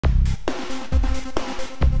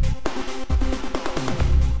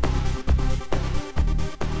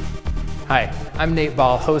Hi, I'm Nate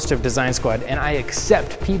Ball, host of Design Squad, and I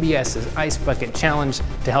accept PBS's Ice Bucket Challenge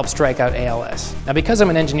to help strike out ALS. Now, because I'm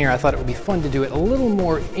an engineer, I thought it would be fun to do it a little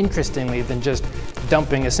more interestingly than just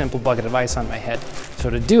dumping a simple bucket of ice on my head. So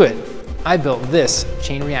to do it, I built this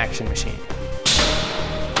chain reaction machine.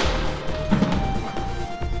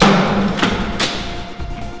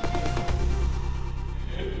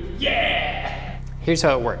 Yeah! Here's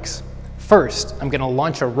how it works. First, I'm going to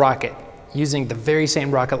launch a rocket using the very same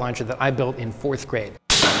rocket launcher that I built in 4th grade.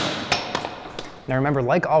 Now remember,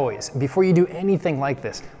 like always, before you do anything like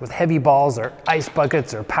this with heavy balls or ice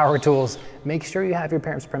buckets or power tools, make sure you have your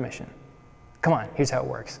parents' permission. Come on, here's how it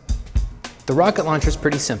works. The rocket launcher is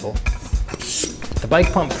pretty simple. The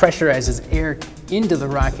bike pump pressurizes air into the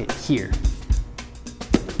rocket here.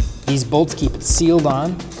 These bolts keep it sealed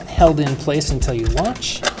on and held in place until you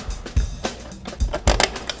launch.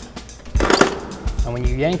 And when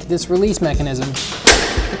you yank this release mechanism,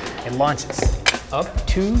 it launches up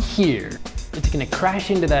to here. It's going to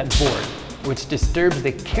crash into that board, which disturbs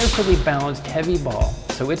the carefully balanced heavy ball,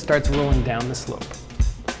 so it starts rolling down the slope.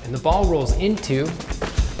 And the ball rolls into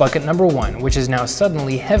bucket number 1, which is now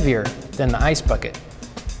suddenly heavier than the ice bucket.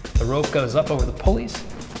 The rope goes up over the pulleys,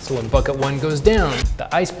 so when bucket 1 goes down, the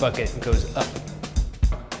ice bucket goes up.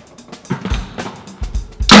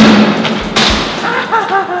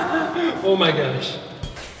 Oh my gosh.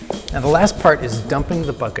 Now the last part is dumping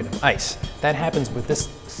the bucket of ice. That happens with this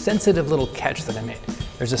sensitive little catch that I made.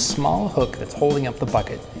 There's a small hook that's holding up the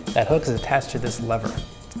bucket. That hook is attached to this lever.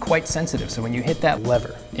 It's quite sensitive, so when you hit that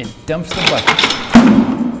lever, it dumps the bucket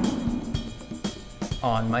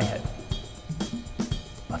on my head.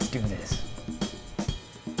 Let's do this.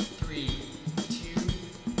 3, 2,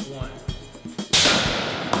 1.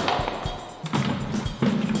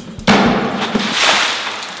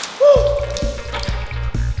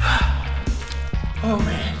 Oh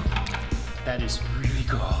man, that is really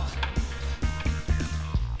cool.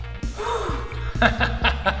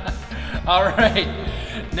 All right,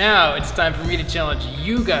 now it's time for me to challenge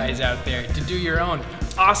you guys out there to do your own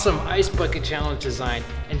awesome ice bucket challenge design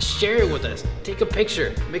and share it with us. Take a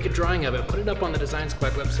picture, make a drawing of it, put it up on the Design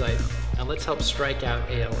Squad website, and let's help strike out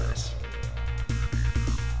ALS.